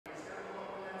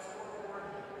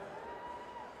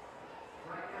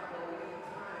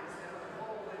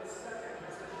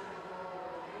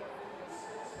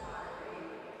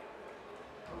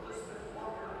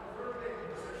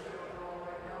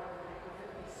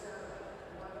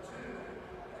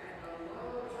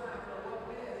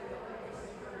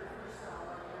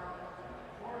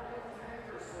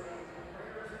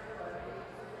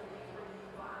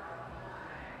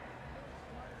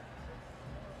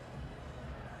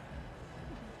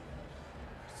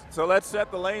So let's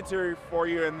set the lanes here for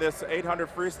you in this 800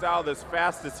 freestyle, this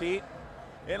fastest heat.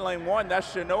 In lane 1,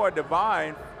 that's Shanoa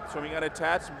Divine, swimming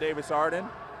unattached from Davis Arden.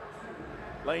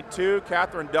 Lane 2,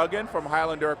 Catherine Duggan from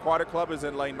Highlander Aquatic Club is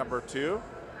in lane number 2.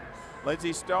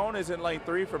 Lindsay Stone is in lane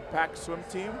 3 from Pack Swim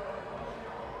Team.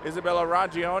 Isabella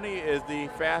Rangioni is the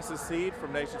fastest heat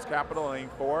from Nation's Capital in lane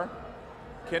 4.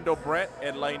 Kendall Brent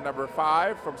in lane number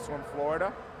 5 from Swim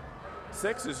Florida.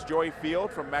 6 is Joy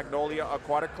Field from Magnolia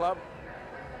Aquatic Club.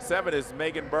 7 is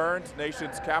Megan Burns,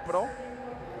 Nation's Capital.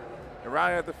 And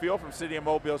rounding out the field from City of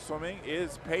Mobile Swimming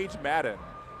is Paige Madden.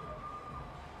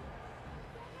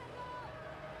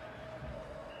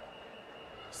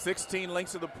 $16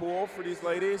 links of the pool for these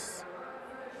ladies.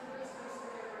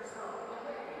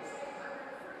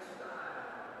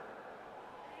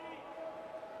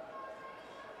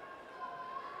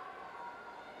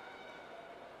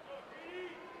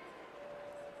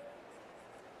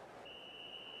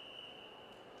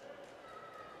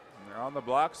 They're on the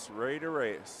blocks, ready to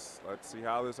race. Let's see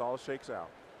how this all shakes out.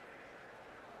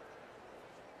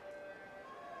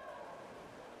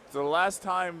 So the last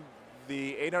time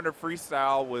the 800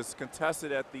 freestyle was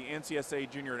contested at the NCSA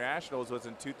Junior Nationals was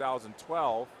in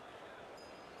 2012.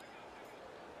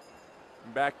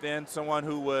 And back then, someone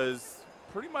who was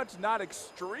pretty much not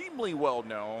extremely well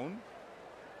known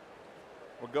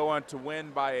would go on to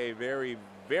win by a very,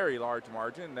 very large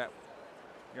margin. That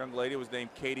young lady was named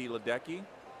Katie Ledecky.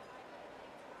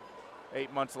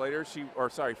 5 months later,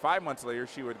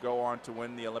 she would go on to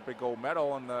win the Olympic gold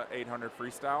medal in the 800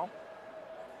 freestyle.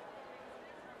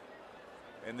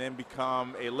 And then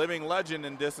become a living legend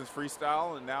in distance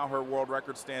freestyle. And now her world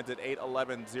record stands at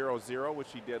 8:11.00, which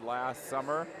she did last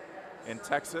summer in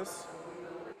Texas.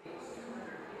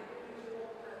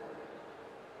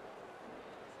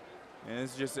 And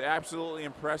it's just absolutely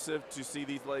impressive to see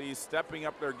these ladies stepping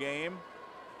up their game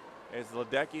as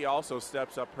Ledecky also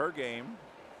steps up her game,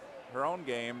 her own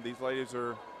game. These ladies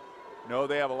know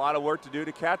they have a lot of work to do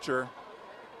to catch her.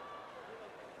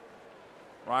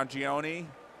 Rangioni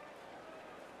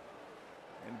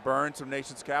and Burns from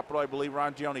Nation's Capital. I believe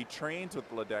Rangioni trains with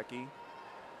Ledecky.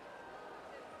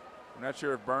 I'm not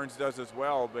sure if Burns does as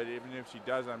well, but even if she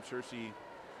does, I'm sure she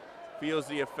feels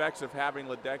the effects of having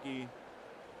Ledecky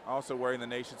also wearing the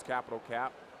Nation's Capital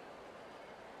cap.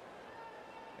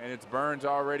 And it's Burns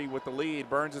already with the lead.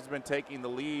 Burns has been taking the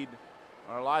lead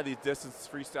on a lot of these distance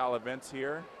freestyle events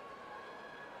here.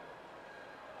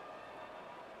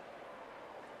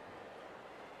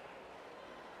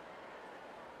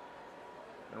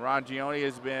 And Rangioni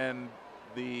has been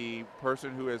the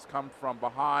person who has come from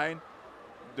behind,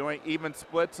 doing even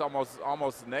splits,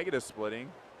 almost negative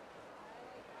splitting.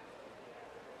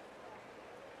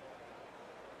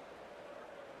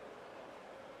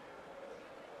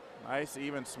 Nice,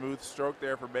 even, smooth stroke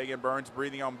there for Megan Burns,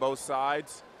 breathing on both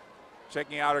sides,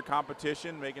 checking out her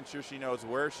competition, making sure she knows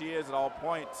where she is at all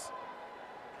points.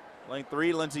 Lane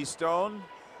 3, Lindsay Stone,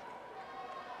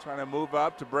 trying to move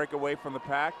up to break away from the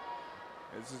pack.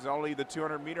 This is only the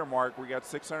 200-meter mark. We got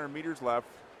 600 meters left.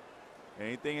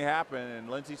 Anything can happen, and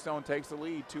Lindsay Stone takes the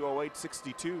lead,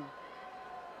 2:08.62.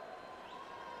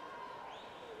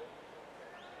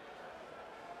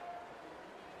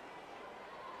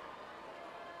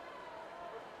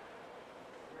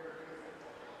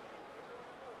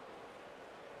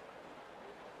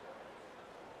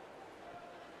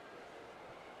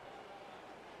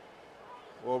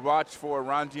 We'll watch for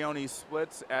Rangioni's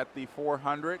splits at the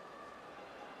 400.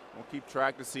 We'll keep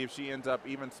track to see if she ends up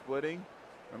even splitting.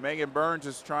 And Megan Burns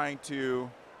is trying to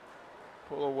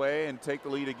pull away and take the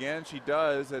lead again. She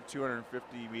does at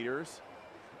 250 meters.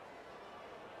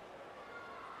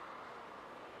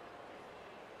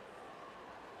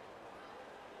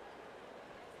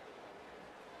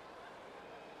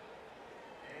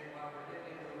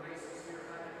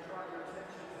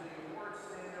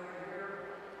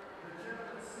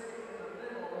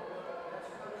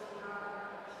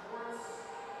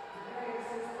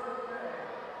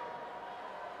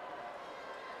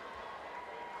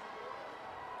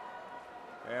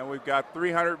 And we've got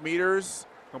 300 meters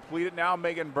completed now.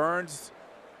 Megan Burns,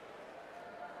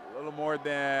 a little more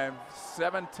than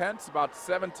about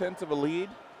 7/10 of a lead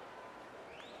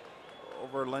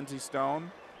over Lindsay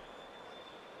Stone.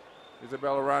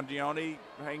 Isabella Rangioni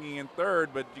hanging in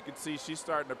third, but you can see she's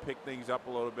starting to pick things up a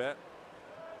little bit.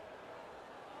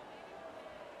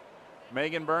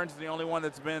 Megan Burns is the only one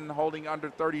that's been holding under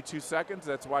 32 seconds.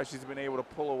 That's why she's been able to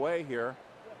pull away here.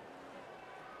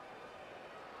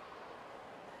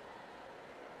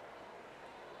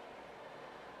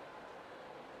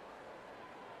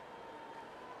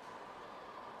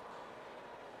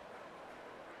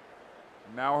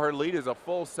 Now her lead is a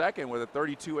full second with a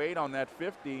 32.8 on that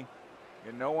 50,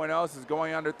 and no one else is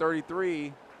going under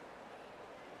 33.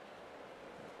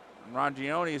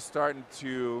 Rangione is starting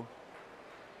to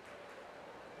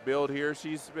build here.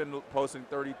 She's been posting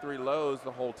 33 lows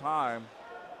the whole time.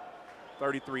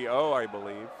 33.0, I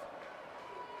believe.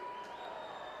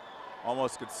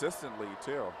 Almost consistently,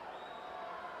 too.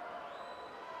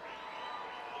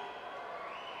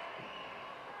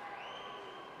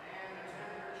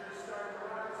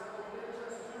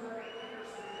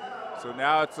 So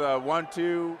now it's a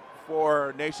 1-2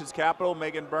 for Nation's Capital.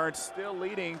 Megan Burns still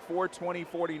leading,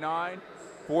 420.49,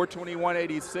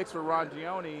 421.86 for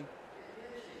Rangione.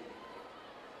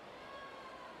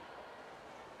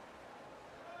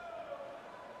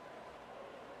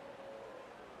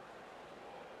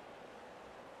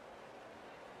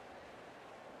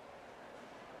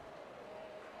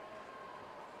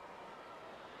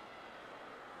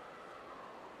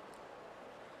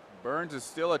 Burns is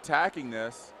still attacking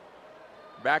this.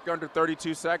 Back under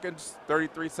 32 seconds,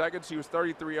 33 seconds. She was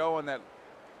 33.0 on that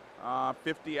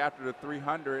 50 after the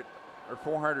 300, or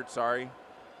 400, sorry.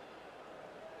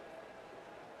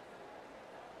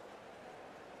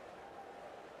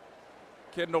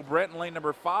 Kendall Brent in lane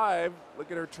number 5.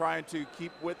 Look at her trying to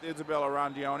keep with Isabella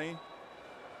Rangione.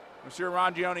 I'm sure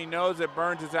Rangione knows that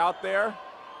Burns is out there.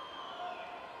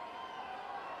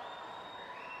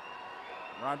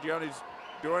 Rangione's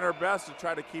doing her best to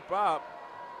try to keep up.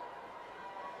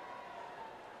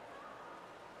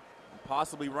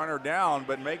 Possibly run her down,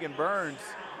 but Megan Burns.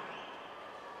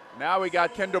 Now we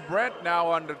got Kendall Brent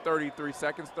now under 33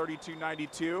 seconds,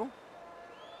 32.92.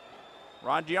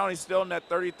 Rangione still in that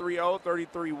 33.0,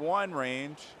 33.1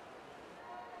 range.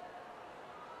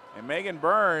 And Megan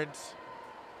Burns,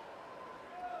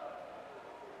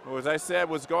 who, as I said,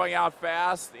 was going out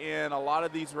fast in a lot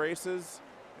of these races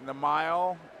in the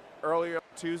mile earlier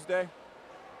Tuesday.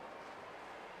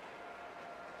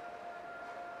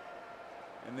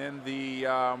 And then the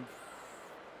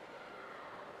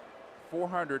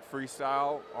 400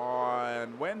 freestyle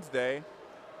on Wednesday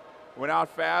went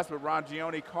out fast, but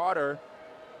Rangione caught her.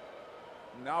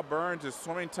 Now Burns is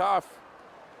swimming tough.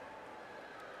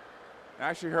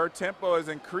 Actually, her tempo is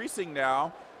increasing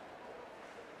now.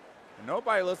 And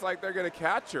nobody looks like they're going to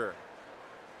catch her.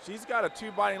 She's got a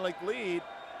 2 biting length lead,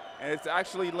 and it's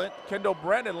actually Kendall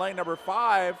Brent in lane number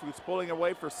 5 who's pulling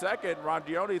away for second.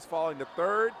 Rangione is falling to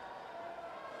third.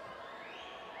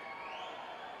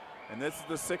 And this is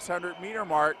the 600-meter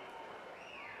mark.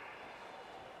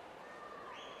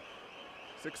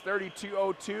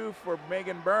 6:32.02 for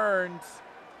Megan Burns.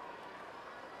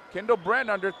 Kendall Brent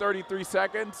under 33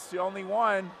 seconds, the only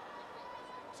one.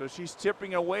 So she's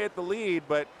chipping away at the lead,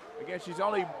 but again, she's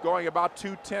only going about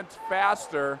 0.2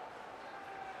 faster.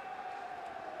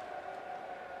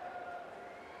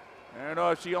 I don't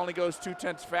know if she only goes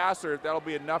 0.2 faster, if that'll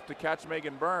be enough to catch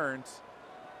Megan Burns.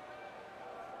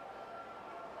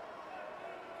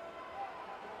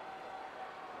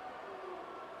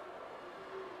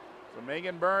 So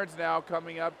Megan Burns now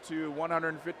coming up to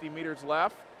 150 meters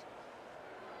left.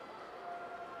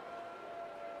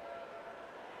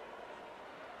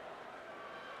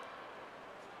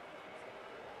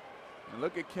 And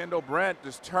look at Kendall Brent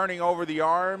just turning over the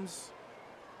arms.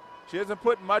 She doesn't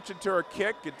put much into her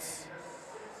kick. It's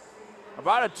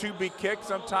about a 2-beat kick.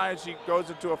 Sometimes she goes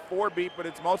into a 4-beat, but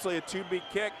it's mostly a 2-beat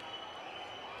kick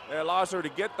that allows her to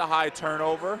get the high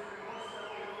turnover.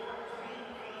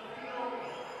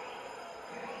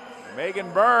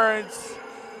 Megan Burns,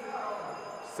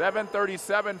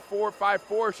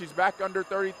 7:37.454. She's back under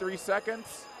 33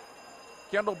 seconds.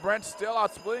 Kendall Brent still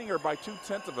outsplitting her by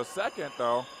 0.2 of a second,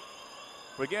 though.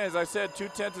 But again, as I said,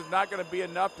 0.2 is not going to be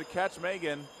enough to catch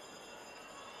Megan.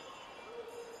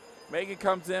 Megan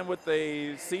comes in with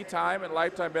a C time at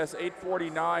lifetime best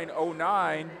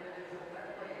 8:49.09.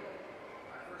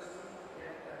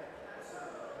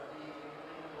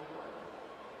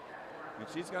 And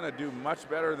she's going to do much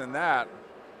better than that.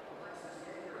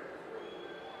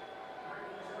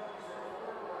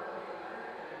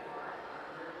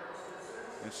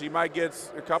 And she might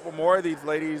get a couple more of these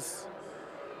ladies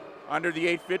under the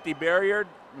 850 barrier,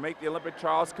 make the Olympic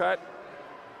trials cut.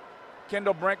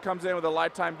 Kendall Brent comes in with a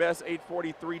lifetime best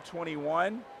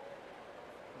 8:43.21. Looks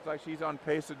like she's on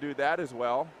pace to do that as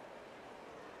well.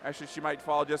 Actually, she might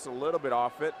fall just a little bit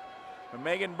off it. But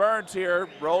Megan Burns here,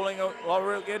 rolling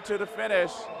over into the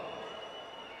finish.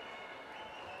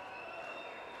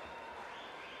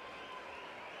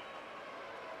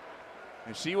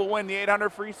 And she will win the 800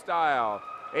 freestyle.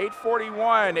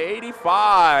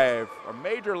 8:41.85, a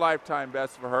major lifetime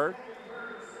best for her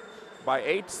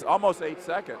by almost 8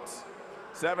 seconds.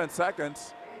 7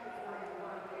 seconds.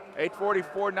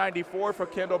 8:44.94 for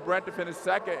Kendall Brent to finish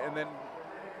second, and then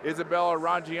Isabella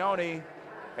Rangioni,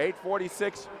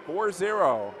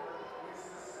 8:46.40.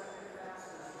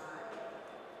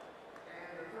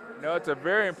 You know, it's a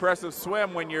very impressive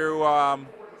swim when you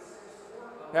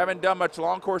haven't done much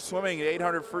long course swimming. The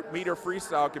 800-meter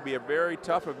freestyle can be a very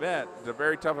tough event. It's a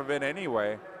very tough event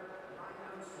anyway.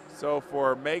 So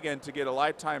for Megan to get a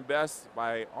lifetime best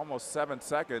by almost 7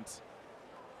 seconds,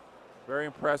 very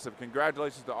impressive.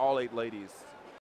 Congratulations to all 8 ladies.